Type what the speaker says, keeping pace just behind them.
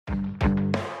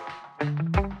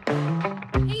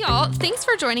Thanks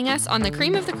for joining us on the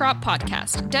Cream of the Crop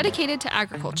podcast, dedicated to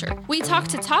agriculture. We talk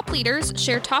to top leaders,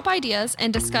 share top ideas,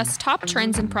 and discuss top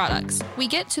trends and products. We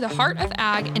get to the heart of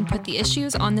ag and put the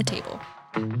issues on the table.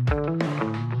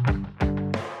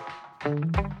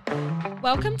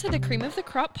 Welcome to the Cream of the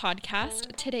Crop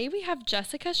podcast. Today we have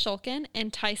Jessica Shulkin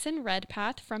and Tyson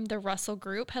Redpath from the Russell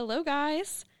Group. Hello,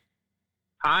 guys.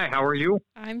 Hi, how are you?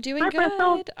 I'm doing good.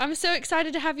 Russell. I'm so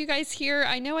excited to have you guys here.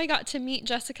 I know I got to meet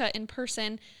Jessica in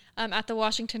person at the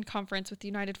Washington conference with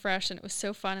United Fresh, and it was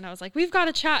so fun. And I was like, we've got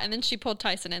to chat. And then she pulled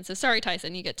Tyson in. So sorry,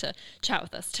 Tyson, you get to chat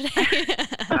with us today.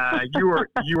 You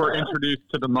were introduced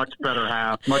to the much better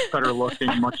half, much better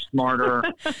looking, much smarter,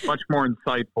 much more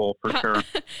insightful for sure.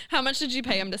 How much did you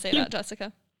pay him to say that,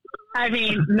 Jessica? I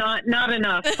mean, not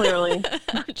enough, clearly.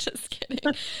 I'm just kidding.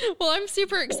 Well, I'm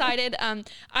super excited.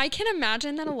 I can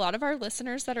imagine that a lot of our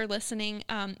listeners that are listening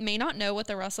may not know what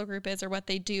the Russell Group is or what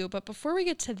they do. But before we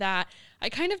get to that, I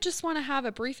kind of just want to have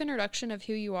a brief introduction of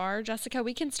who you are. Jessica,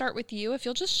 we can start with you. If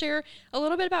you'll just share a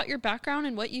little bit about your background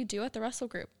and what you do at the Russell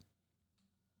Group.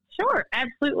 Sure,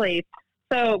 absolutely.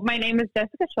 So my name is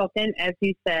Jessica Shulkin, as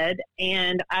you said,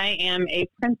 and I am a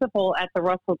principal at the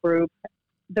Russell Group.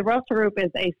 The Russell Group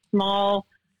is a small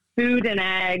food and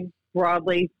ag,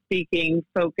 broadly speaking,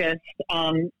 focused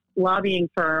lobbying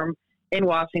firm in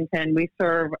Washington. We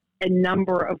serve a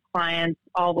number of clients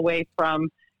all the way from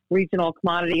regional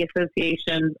commodity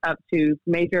associations up to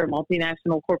major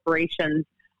multinational corporations.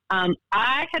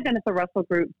 I had been at the Russell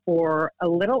Group for a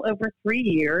little over 3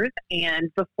 years, and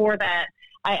before that,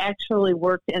 I actually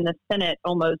worked in the Senate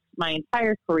almost my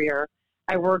entire career.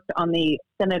 I worked on the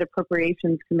Senate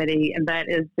Appropriations Committee, and that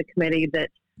is the committee that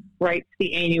writes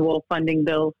the annual funding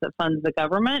bills that funds the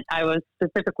government. I was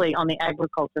specifically on the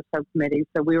Agriculture Subcommittee,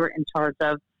 so we were in charge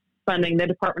of funding the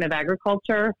Department of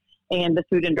Agriculture and the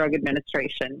Food and Drug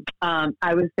Administration.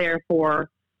 I was there for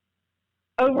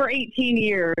over 18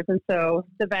 years, and so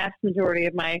the vast majority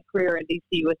of my career in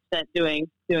D.C. was spent doing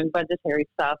budgetary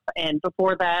stuff. And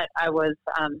before that, I was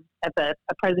a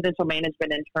presidential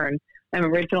management intern. I'm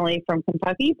originally from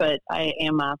Kentucky, but I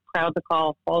am proud to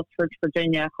call Falls Church,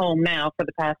 Virginia home now for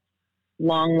the past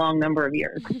long number of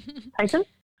years. Tyson?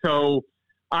 So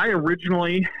I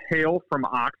originally hail from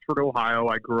Oxford, Ohio.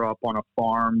 I grew up on a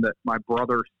farm that my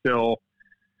brother still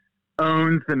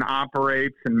owns and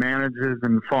operates and manages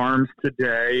and farms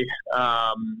today,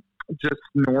 just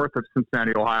north of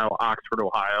Cincinnati, Ohio, Oxford,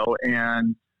 Ohio.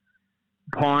 And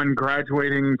upon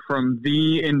graduating from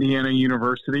the Indiana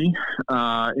University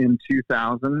in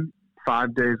 2000,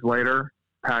 5 days later,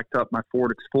 packed up my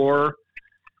Ford Explorer,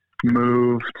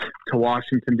 moved to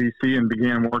Washington, D.C., and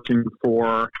began working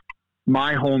for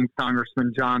my home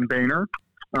Congressman John Boehner.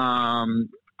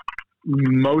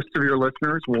 Most of your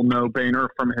listeners will know Boehner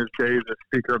from his days as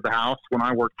Speaker of the House when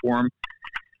I worked for him.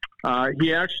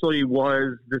 He actually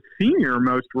was the senior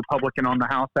most Republican on the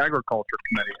House Agriculture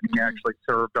Committee. And he actually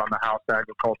served on the House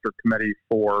Agriculture Committee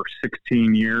for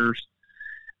 16 years.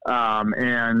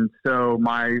 And so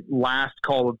my last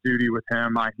call of duty with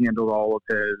him, I handled all of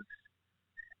his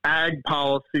ag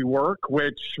policy work,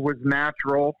 which was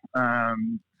natural,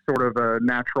 sort of a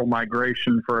natural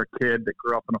migration for a kid that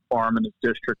grew up on a farm in his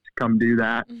district to come do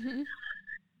that. Mm-hmm.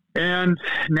 And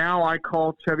now I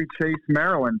call Chevy Chase,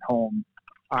 Maryland home.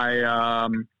 I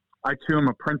too am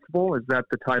a principal. Is that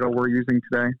the title we're using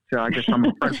today? So I guess I'm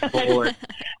a principal at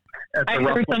the I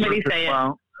heard somebody say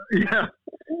it. Yeah.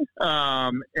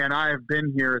 And I have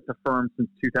been here at the firm since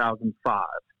 2005.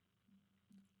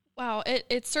 Wow,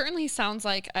 it certainly sounds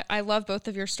like I love both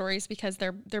of your stories because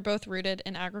they're both rooted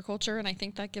in agriculture, and I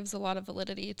think that gives a lot of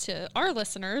validity to our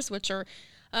listeners, which are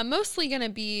mostly going to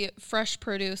be fresh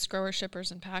produce growers,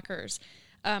 shippers, and packers,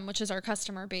 which is our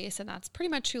customer base, and that's pretty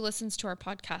much who listens to our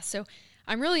podcast. So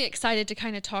I'm really excited to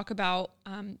kind of talk about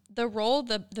the role,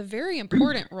 the very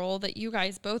important role that you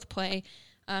guys both play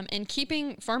in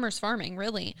keeping farmers farming,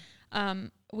 really.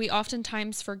 We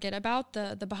oftentimes forget about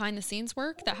the behind-the-scenes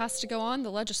work that has to go on,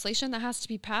 the legislation that has to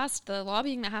be passed, the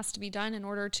lobbying that has to be done in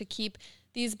order to keep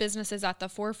these businesses at the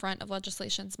forefront of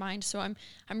legislation's mind. So I'm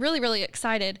really, really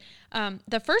excited.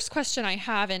 The first question I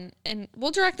have, and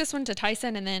we'll direct this one to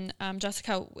Tyson, and then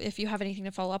Jessica, if you have anything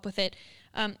to follow up with it,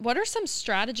 what are some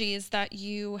strategies that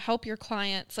you help your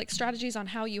clients, like strategies on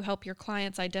how you help your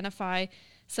clients identify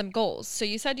some goals? So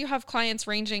you said you have clients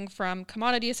ranging from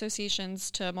commodity associations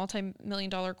to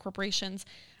multi-million-dollar corporations.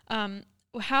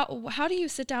 How do you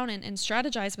sit down and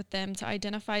strategize with them to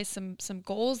identify some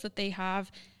goals that they have,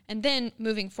 and then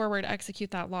moving forward,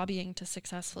 execute that lobbying to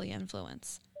successfully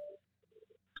influence?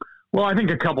 Well, I think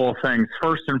a couple of things.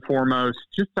 First and foremost,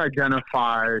 just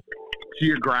identify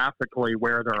geographically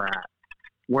where they're at.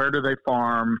 Where do they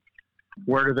farm?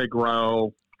 Where do they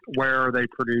grow? Where are they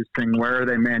producing? Where are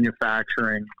they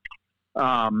manufacturing?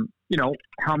 How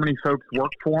many folks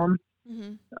work for them?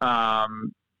 Mm-hmm.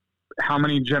 How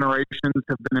many generations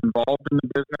have been involved in the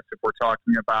business? If we're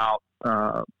talking about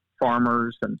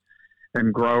farmers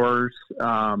and growers,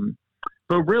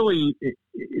 but really,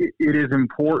 it is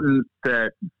important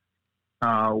that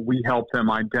we help them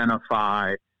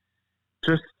identify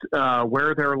just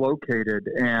where they're located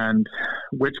and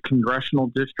which congressional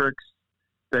districts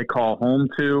they call home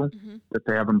to, Mm-hmm. that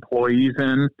they have employees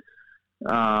in,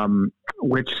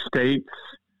 which states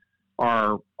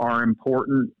are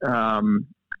important,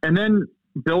 and then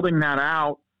building that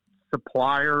out,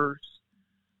 suppliers,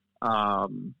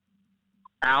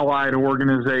 allied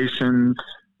organizations,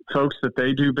 folks that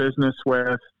they do business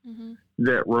with, Mm-hmm.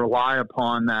 that rely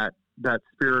upon that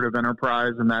spirit of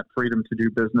enterprise and that freedom to do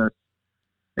business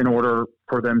in order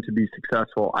for them to be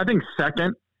successful. I think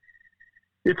second,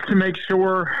 it's to make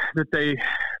sure that they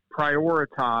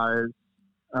prioritize,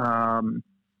 and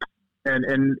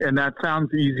that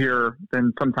sounds easier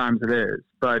than sometimes it is,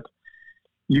 but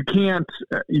you can't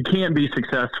be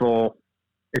successful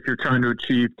if you're trying to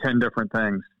achieve 10 different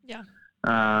things. Yeah.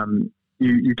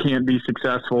 You can't be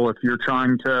successful if you're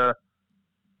trying to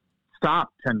stop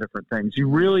 10 different things. You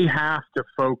really have to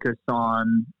focus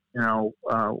on,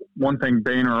 one thing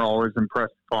Boehner always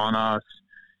impressed upon us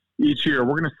each year.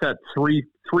 We're going to set three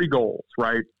goals,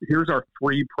 right? Here's our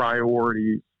 3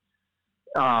 priorities.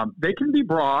 They can be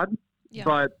broad, Yeah.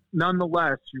 but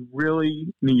nonetheless, you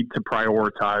really need to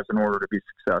prioritize in order to be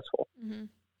successful. Mm-hmm.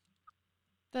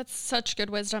 That's such good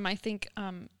wisdom. I think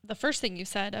the first thing you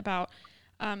said about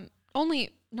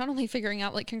not only figuring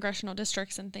out like congressional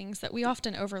districts and things that we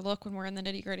often overlook when we're in the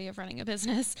nitty gritty of running a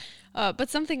business, but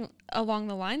something along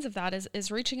the lines of that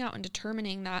is reaching out and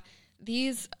determining that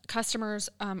these customers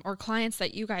or clients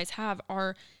that you guys have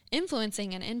are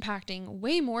influencing and impacting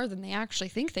way more than they actually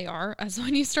think they are. As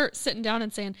when you start sitting down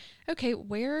and saying, okay,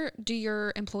 where do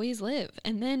your employees live?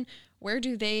 And then where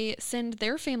do they send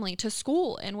their family to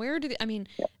school? And where do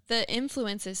the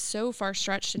influence is so far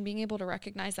stretched, and being able to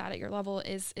recognize that at your level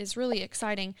is really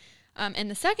exciting.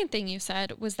 And the second thing you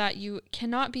said was that you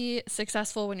cannot be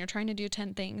successful when you're trying to do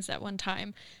 10 things at one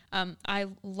time. I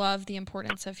love the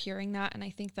importance of hearing that. And I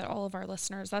think that all of our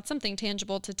listeners, that's something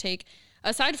tangible to take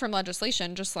aside from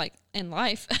legislation, just like in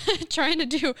life, trying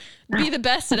to be the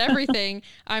best at everything.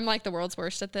 I'm like the world's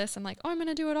worst at this. I'm like, I'm going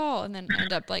to do it all. And then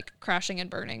end up like crashing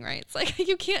and burning, right? It's like,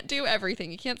 you can't do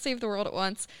everything. You can't save the world at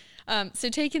once. So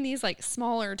taking these like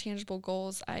smaller tangible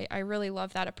goals, I really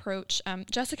love that approach.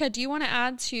 Jessica, do you want to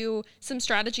add to some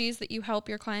strategies that you help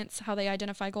your clients, how they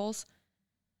identify goals?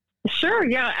 Sure.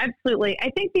 Yeah, absolutely.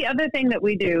 I think the other thing that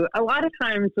we do a lot of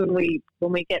times when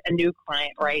we get a new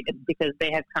client, right, it's because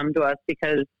they have come to us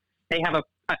because they have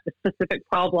a specific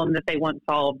problem that they want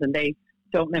solved and they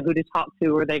don't know who to talk to,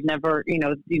 or they've never,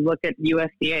 you look at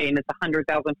USDA and it's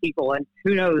 100,000 people and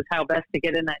who knows how best to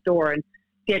get in that door and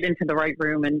get into the right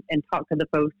room and talk to the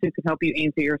folks who can help you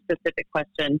answer your specific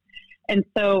question. And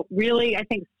so really, I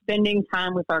think spending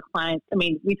time with our clients,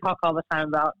 we talk all the time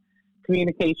about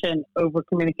communication, over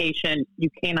communication. You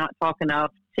cannot talk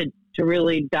enough to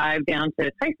really dive down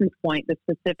to Tyson's point, the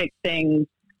specific things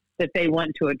that they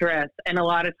want to address. And a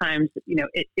lot of times,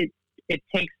 it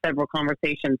takes several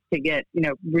conversations to get,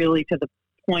 really to the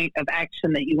point of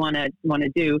action that you want to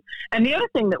do. And the other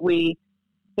thing that we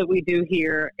do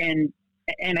here, and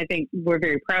I think we're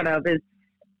very proud of, is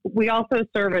we also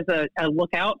serve as a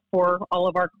lookout for all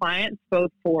of our clients, both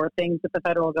for things that the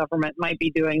federal government might be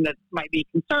doing that might be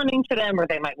concerning to them or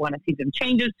they might want to see some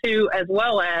changes to, as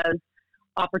well as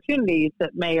opportunities that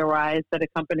may arise that a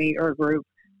company or a group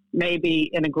may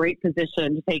be in a great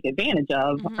position to take advantage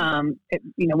of,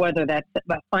 whether that's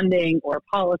about funding or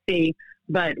policy.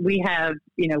 But we have,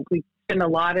 we spend a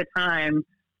lot of time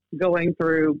going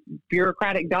through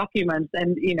bureaucratic documents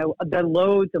and, the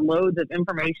loads and loads of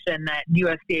information that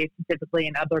USDA specifically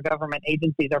and other government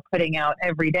agencies are putting out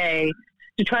every day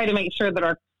to try to make sure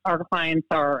that our clients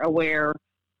are aware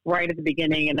right at the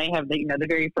beginning and they have the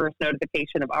very first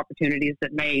notification of opportunities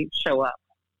that may show up.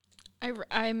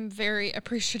 I'm very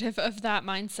appreciative of that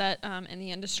mindset in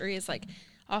the industry. Is like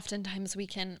oftentimes we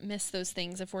can miss those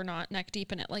things if we're not neck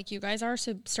deep in it like you guys are.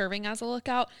 So serving as a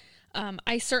lookout.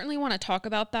 I certainly want to talk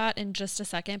about that in just a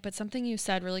second, but something you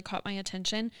said really caught my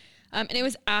attention. And it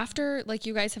was after like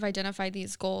you guys have identified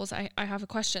these goals. I have a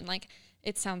question. Like,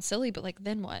 it sounds silly, but like,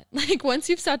 then what? Like once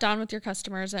you've sat down with your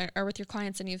customers or with your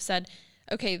clients and you've said,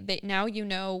 okay, now you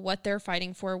know what they're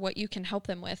fighting for, what you can help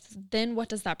them with, then what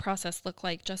does that process look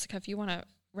like? Jessica, if you want to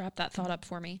wrap that thought up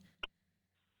for me.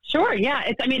 Sure. Yeah.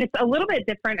 It's a little bit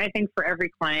different, I think, for every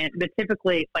client, but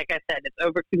typically, like I said, it's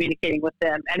over communicating with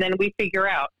them. And then we figure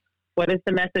out what is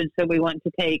the message that we want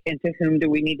to take and to whom do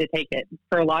we need to take it.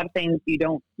 For a lot of things, you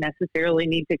don't necessarily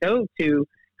need to go to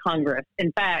Congress.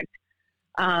 In fact,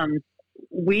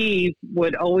 we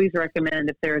would always recommend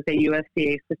if there is a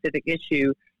USDA specific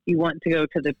issue, you want to go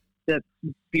to the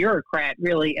bureaucrat,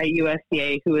 really, at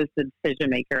USDA, who is the decision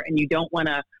maker, and you don't want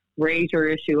to raise your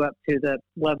issue up to the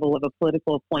level of a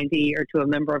political appointee or to a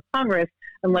member of Congress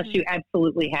unless you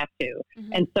absolutely have to.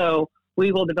 Mm-hmm. And so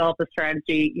we will develop a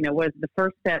strategy. What the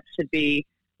first step should be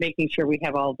making sure we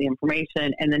have all the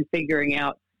information and then figuring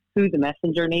out who the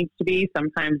messenger needs to be.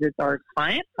 Sometimes it's our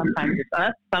client, sometimes it's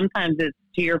us, sometimes it's,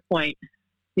 to your point,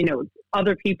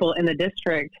 other people in the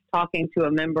district talking to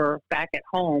a member back at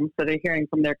home, so they're hearing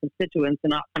from their constituents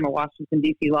and not from a Washington,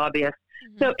 D.C. lobbyist.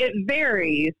 Mm-hmm. So it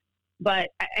varies, but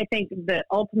I think the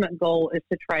ultimate goal is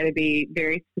to try to be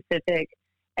very specific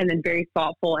and then very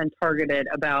thoughtful and targeted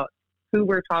about who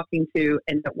we're talking to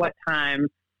and at what time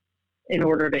in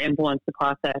order to influence the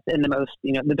process in the most,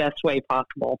 the best way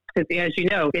possible. Because as you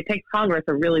know, it takes Congress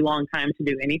a really long time to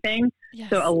do anything. Yes.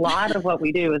 So a lot of what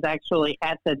we do is actually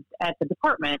at the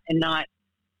department and not,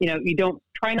 you don't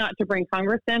try not to bring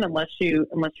Congress in unless you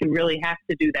really have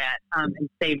to do that and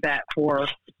save that for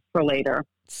later.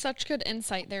 Such good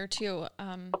insight there too.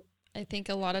 I think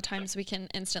a lot of times we can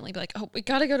instantly be like, oh, we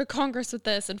got to go to Congress with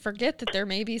this and forget that there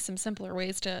may be some simpler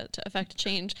ways to affect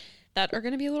change that are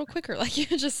going to be a little quicker, like you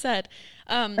just said.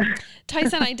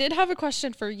 Tyson, I did have a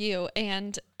question for you.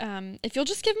 And if you'll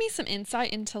just give me some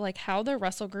insight into like how the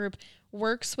Russell Group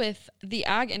works with the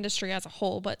ag industry as a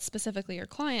whole, but specifically your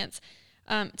clients,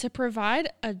 to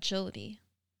provide agility.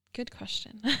 Good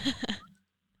question.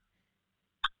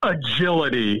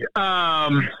 Agility.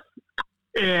 And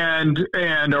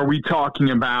are we talking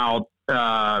about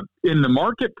in the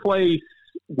marketplace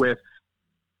with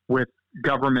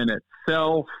government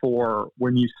itself, or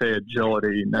when you say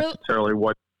agility, necessarily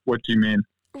what do you mean?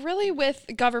 Really with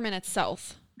government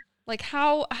itself. Like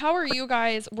how are you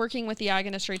guys working with the ag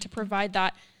industry to provide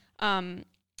that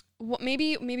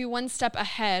maybe one step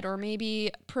ahead, or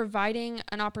maybe providing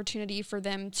an opportunity for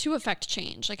them to affect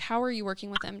change? Like how are you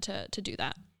working with them to do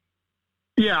that?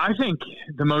 Yeah, I think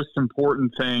the most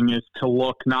important thing is to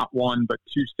look not one but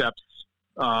two steps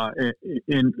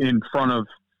in front of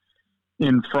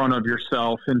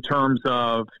yourself. In terms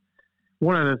of,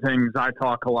 one of the things I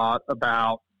talk a lot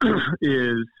about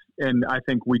is, and I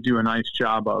think we do a nice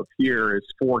job of here, is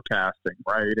forecasting,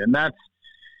 right? And that's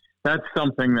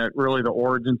something that really the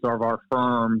origins of our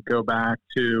firm go back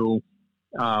to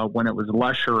when it was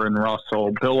Lesher and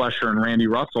Russell. Bill Lesher and Randy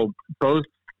Russell both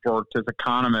worked as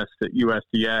economists at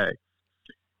USDA.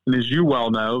 And as you well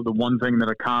know, the one thing that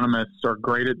economists are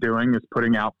great at doing is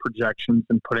putting out projections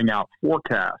and putting out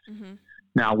forecasts. Mm-hmm.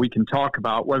 Now, we can talk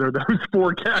about whether those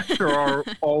forecasts are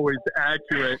always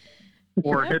accurate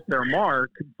or hit their mark,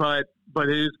 but it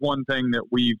is one thing that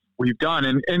we've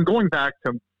done. And going back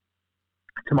to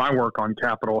my work on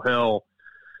Capitol Hill,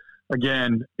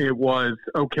 again, it was,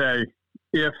 okay,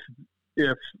 if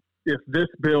this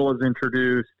bill is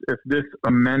introduced, if this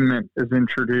amendment is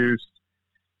introduced,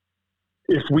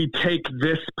 if we take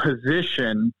this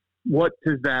position, what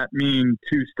does that mean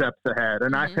 2 steps ahead?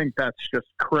 And I think that's just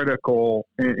critical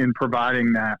in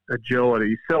providing that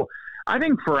agility. So I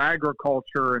think for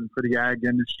agriculture and for the ag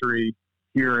industry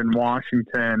here in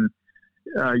Washington,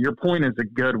 your point is a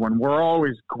good one. We're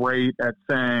always great at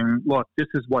saying, look, this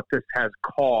is what this has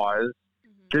caused.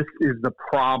 This is the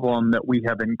problem that we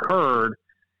have incurred.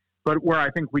 But where I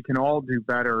think we can all do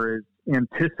better is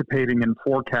anticipating and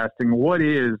forecasting what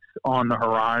is on the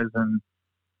horizon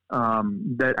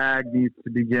that ag needs to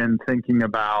begin thinking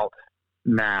about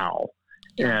now.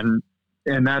 And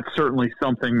that's certainly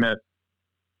something that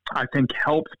I think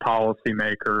helps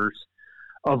policymakers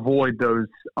avoid those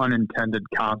unintended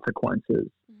consequences.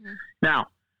 Mm-hmm. Now,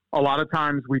 a lot of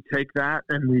times we take that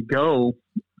and we go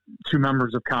to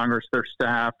members of Congress, their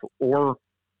staff, or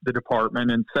the department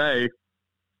and say,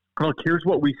 look, here's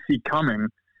what we see coming.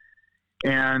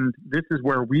 And this is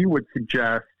where we would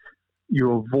suggest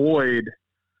you avoid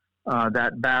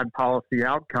that bad policy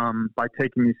outcome by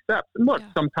taking these steps. And look,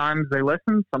 sometimes they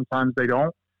listen, sometimes they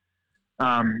don't.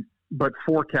 But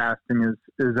forecasting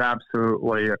is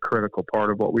absolutely a critical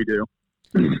part of what we do.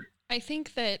 I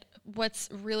think that what's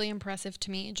really impressive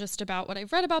to me just about what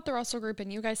I've read about the Russell Group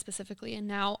and you guys specifically, and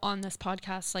now on this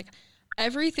podcast, like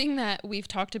everything that we've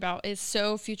talked about is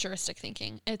so futuristic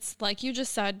thinking. It's like you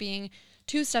just said, being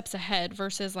 2 steps ahead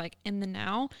versus like in the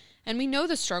now. And we know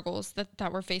the struggles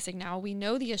that we're facing now. We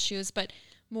know the issues, but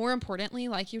more importantly,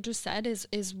 like you just said,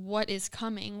 is what is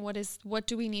coming. What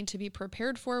do we need to be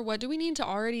prepared for? What do we need to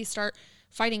already start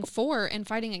fighting for and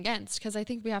fighting against? Because I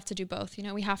think we have to do both.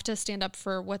 We have to stand up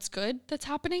for what's good that's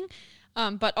happening,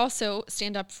 but also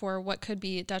stand up for what could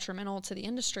be detrimental to the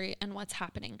industry and what's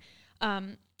happening.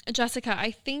 Jessica,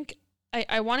 I think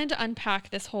I wanted to unpack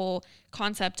this whole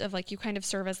concept of like you kind of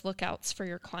serve as lookouts for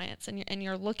your clients, and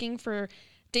you're looking for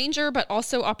danger, but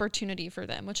also opportunity for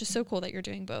them, which is so cool that you're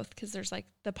doing both, because there's like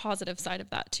the positive side of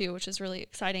that too, which is really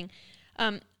exciting.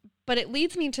 But it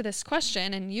leads me to this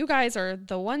question, and you guys are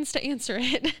the ones to answer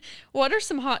it. What are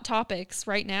some hot topics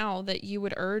right now that you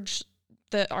would urge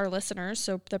our listeners,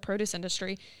 so the produce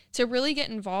industry, to really get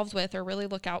involved with or really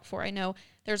look out for? I know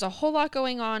there's a whole lot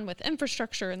going on with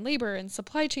infrastructure and labor and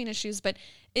supply chain issues, but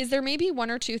is there maybe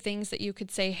one or two things that you could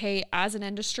say, hey, as an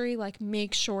industry, like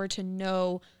make sure to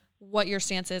know what your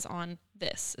stance is on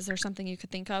this? Is there something you could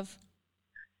think of?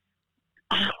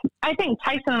 I think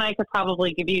Tyson and I could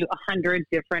probably give you 100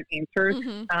 different answers.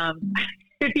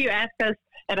 If you ask us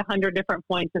at 100 different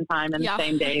points in time in the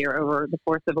same day or over the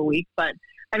course of a week. But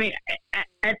I mean,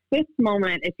 at this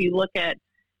moment, if you look at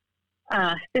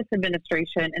this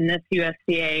administration and this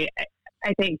USDA,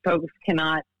 I think folks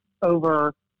cannot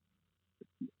over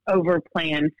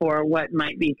plan for what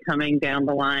might be coming down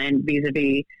the line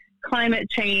vis-a-vis climate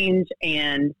change,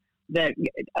 and that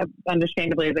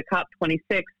understandably the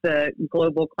COP26, the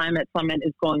global climate summit,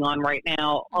 is going on right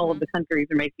now. All of the countries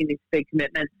are making these big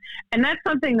commitments, and that's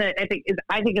something that I think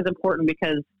is important,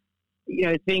 because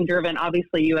it's being driven.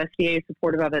 Obviously, USDA is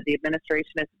supportive of it. The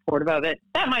administration is supportive of it.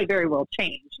 That might very well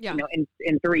change,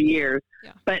 in 3 years.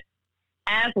 Yeah. But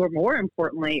more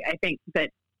importantly, I think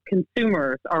that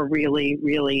consumers are really,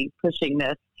 really pushing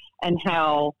this, and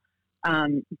how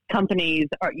companies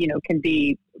can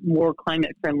be more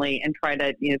climate friendly and try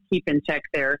to keep in check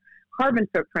their carbon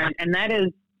footprint, and that is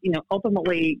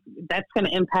ultimately that's going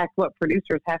to impact what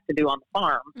producers have to do on the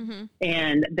farm.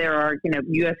 And there are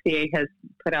USDA has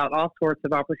put out all sorts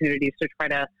of opportunities to try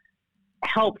to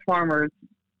help farmers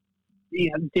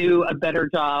do a better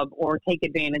job or take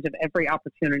advantage of every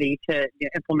opportunity to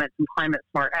implement some climate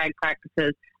smart ag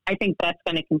practices. I think that's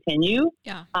going to continue.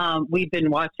 Yeah. We've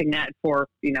been watching that for,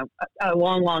 a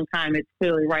long, long time. It's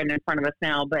clearly right in front of us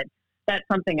now, but that's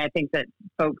something I think that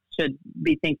folks should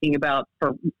be thinking about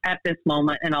at this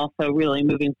moment, and also really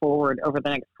moving forward over the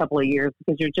next couple of years,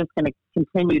 because you're just going to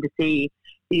continue to see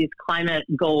these climate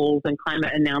goals and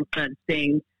climate announcements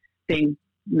being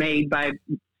made by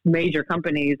major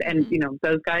companies, and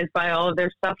those guys buy all of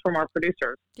their stuff from our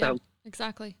producers. Yeah, so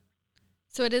exactly.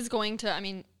 So it is going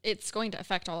to, it's going to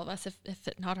affect all of us if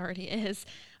it not already is.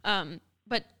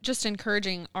 But just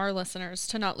encouraging our listeners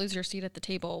to not lose your seat at the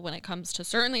table when it comes to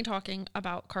certainly talking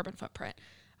about carbon footprint.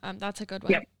 That's a good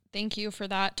one. Yep. Thank you for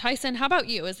that. Tyson, how about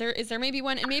you? Is there maybe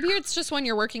one, and maybe it's just one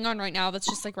you're working on right now that's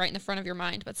just like right in the front of your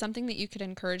mind, but something that you could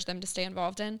encourage them to stay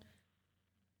involved in?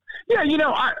 Yeah,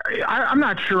 I'm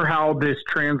not sure how this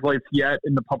translates yet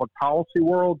in the public policy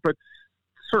world, but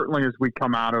certainly as we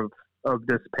come out of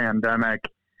this pandemic,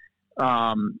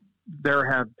 there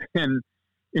have been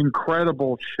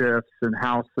incredible shifts in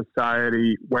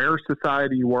where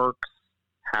society works,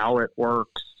 how it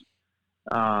works,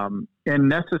 and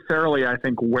necessarily, I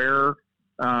think, where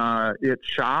it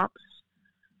shops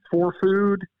for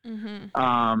food,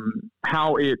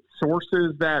 how it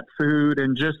sources that food,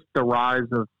 and just the rise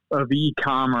of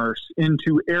e-commerce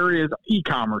into areas.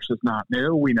 E-commerce is not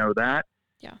new. We know that.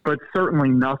 Yeah. But certainly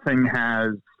nothing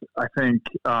has, I think,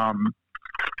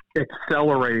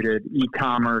 accelerated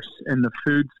e-commerce in the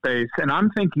food space. And I'm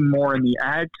thinking more in the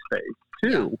ag space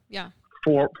too. Yeah.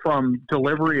 From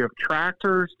delivery of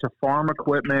tractors to farm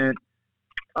equipment,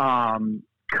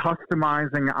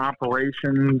 customizing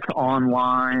operations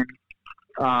online,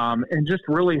 and just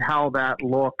really how that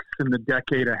looks in the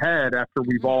decade ahead, after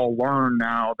we've all learned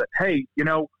now that, hey,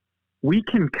 we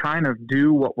can kind of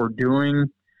do what we're doing.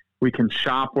 We can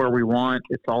shop where we want.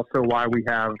 It's also why we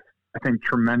have, I think,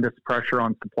 tremendous pressure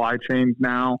on supply chains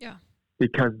now,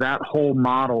 because that whole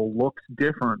model looks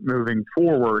different moving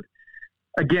forward.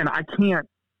 Again, I can't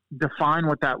define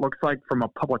what that looks like from a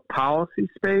public policy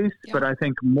space, but I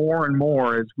think more and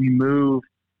more as we move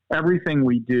everything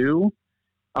we do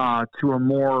to a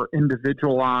more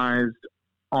individualized,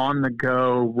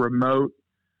 on-the-go, remote,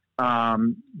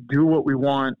 do what we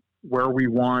want, where we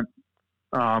want,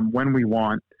 when we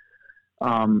want,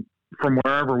 from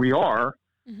wherever we are,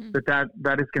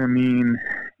 that is going to mean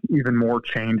even more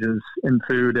changes in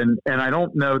food. And I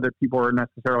don't know that people are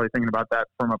necessarily thinking about that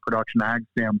from a production ag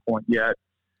standpoint yet,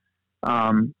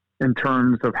 in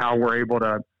terms of how we're able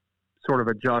to sort of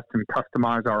adjust and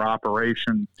customize our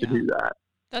operations to do that.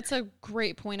 That's a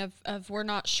great point of we're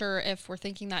not sure if we're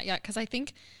thinking that yet, because I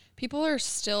think people are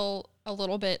still a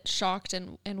little bit shocked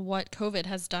in what COVID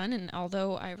has done. And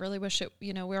although I really wish it,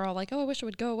 we're all like, oh, I wish it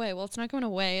would go away. Well, it's not going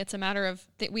away. It's a matter of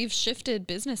that we've shifted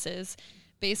businesses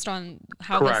based on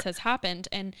how this has happened.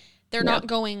 And they're not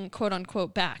going, quote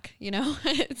unquote, back,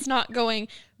 it's not going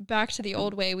back to the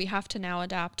old way. We have to now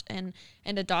adapt and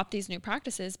adopt these new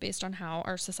practices based on how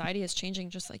our society is changing,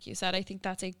 just like you said. I think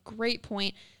that's a great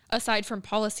point. Aside from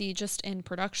policy, just in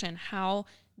production, how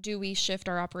do we shift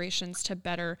our operations to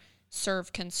better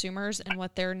serve consumers and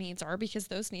what their needs are? Because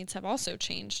those needs have also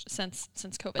changed since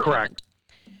COVID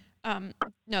happened.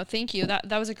 No, thank you. That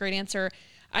was a great answer.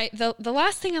 The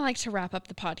last thing I like to wrap up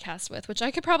the podcast with, which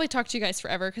I could probably talk to you guys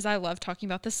forever because I love talking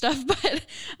about this stuff, but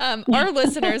our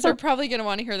listeners are probably going to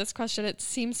want to hear this question. It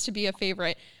seems to be a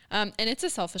favorite. And it's a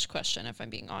selfish question, if I'm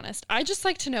being honest. I just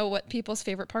like to know what people's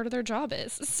favorite part of their job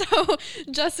is. So,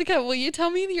 Jessica, will you tell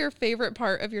me your favorite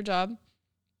part of your job?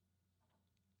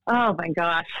 Oh my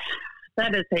gosh,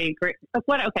 that is a great.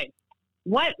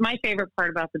 What my favorite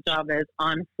part about the job is,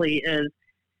 honestly, is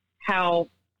how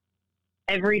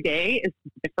every day is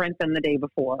different than the day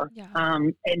before. Yeah.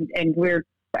 And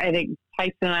I think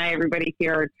Tyson and I, everybody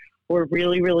here, we're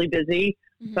really, really busy.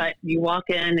 Mm-hmm. But you walk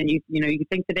in and you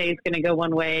think the day is going to go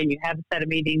one way, and you have a set of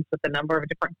meetings with a number of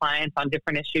different clients on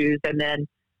different issues, and then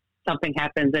something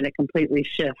happens and it completely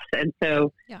shifts. And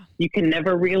so you can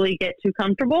never really get too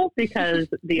comfortable because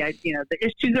the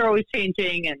issues are always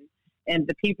changing, and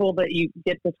the people that you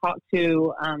get to talk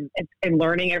to and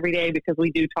learning every day, because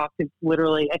we do talk to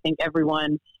literally, I think,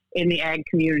 everyone in the ag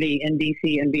community in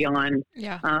DC and beyond.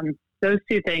 Yeah. Those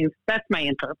two things, that's my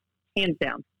answer, hands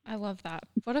down. I love that.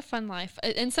 What a fun life.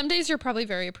 And some days you're probably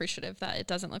very appreciative that it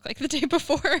doesn't look like the day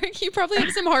before. You probably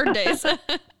have some hard days.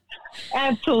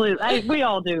 Absolutely. We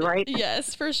all do, right?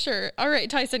 Yes, for sure. All right,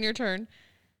 Tyson, your turn.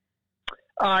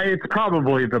 It's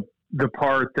probably the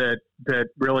part that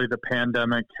really the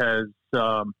pandemic has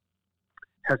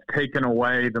taken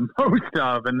away the most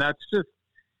of, and that's just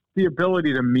the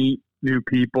ability to meet new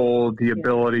people, the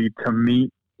ability to meet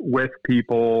with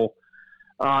people,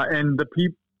 and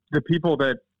the people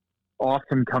that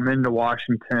often come into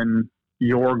Washington,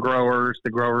 your growers, the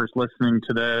growers listening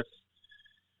to this,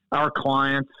 our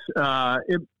clients.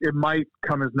 It might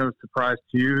come as no surprise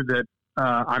to you that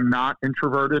I'm not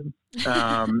introverted,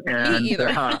 and Me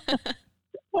either.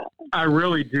 I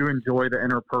really do enjoy the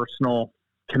interpersonal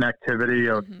connectivity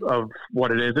of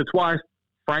what it is. It's why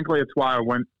I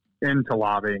went into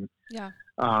lobbying. Yeah.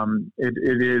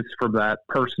 It is for that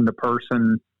person to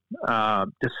person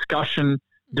discussion,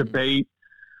 debate.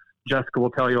 Jessica will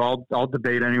tell you I'll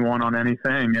debate anyone on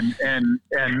anything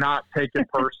and not take it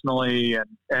personally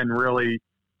and really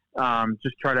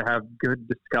just try to have good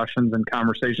discussions and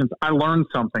conversations. I learned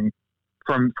something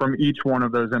from each one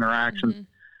of those interactions. Mm-hmm.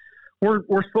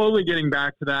 We're slowly getting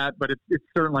back to that, but it's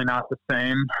certainly not the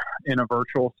same in a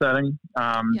virtual setting.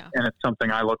 And it's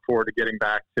something I look forward to getting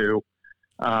back to.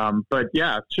 But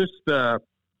yeah, it's just the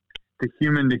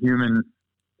human to human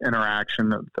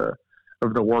interaction of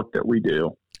the work that we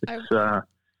do.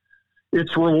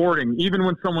 It's rewarding. Even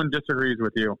when someone disagrees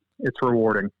with you, it's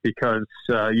rewarding because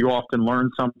you often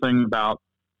learn something about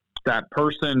that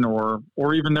person or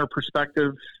even their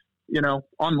perspective,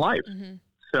 on life. Mm-hmm.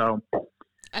 So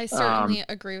I certainly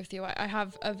agree with you. I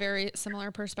have a very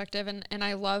similar perspective, and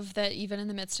I love that even in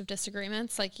the midst of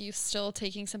disagreements, like you still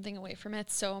taking something away from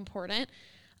it's so important.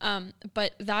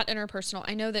 But that interpersonal,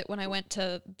 I know that when I went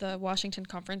to the Washington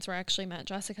conference where I actually met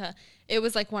Jessica, it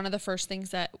was like one of the first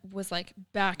things that was like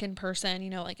back in person,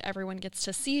 like everyone gets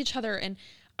to see each other. And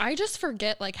I just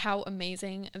forget like how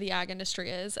amazing the ag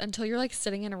industry is until you're like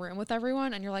sitting in a room with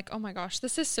everyone and you're like, oh my gosh,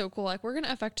 this is so cool. Like we're going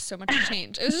to affect so much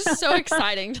change. It was just so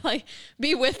exciting to like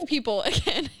be with people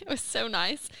again. It was so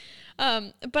nice.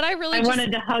 But I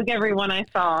wanted to hug everyone I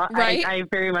saw. Right. I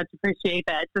very much appreciate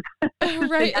that.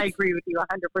 Right. I agree with you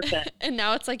 100%. And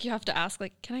now it's like, you have to ask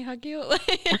like, can I hug you?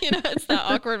 It's that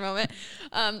awkward moment.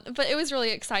 But it was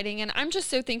really exciting. And I'm just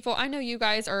so thankful. I know you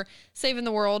guys are saving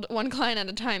the world one client at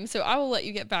a time, so I will let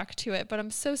you get back to it. But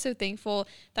I'm so thankful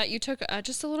that you took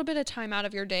just a little bit of time out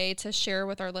of your day to share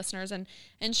with our listeners and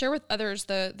share with others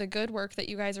the good work that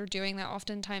you guys are doing that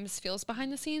oftentimes feels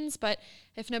behind the scenes. But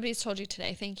if nobody's told you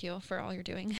today, thank you for all you're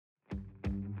doing.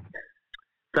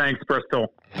 Thanks,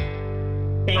 Bristol.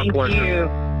 Thank you.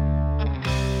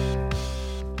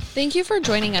 Thank you for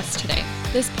joining us today.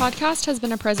 This podcast has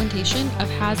been a presentation of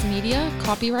Has Media,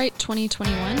 copyright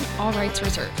 2021, all rights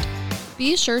reserved.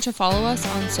 Be sure to follow us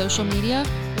on social media,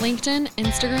 LinkedIn,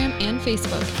 Instagram, and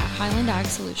Facebook at Highland Ag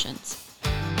Solutions.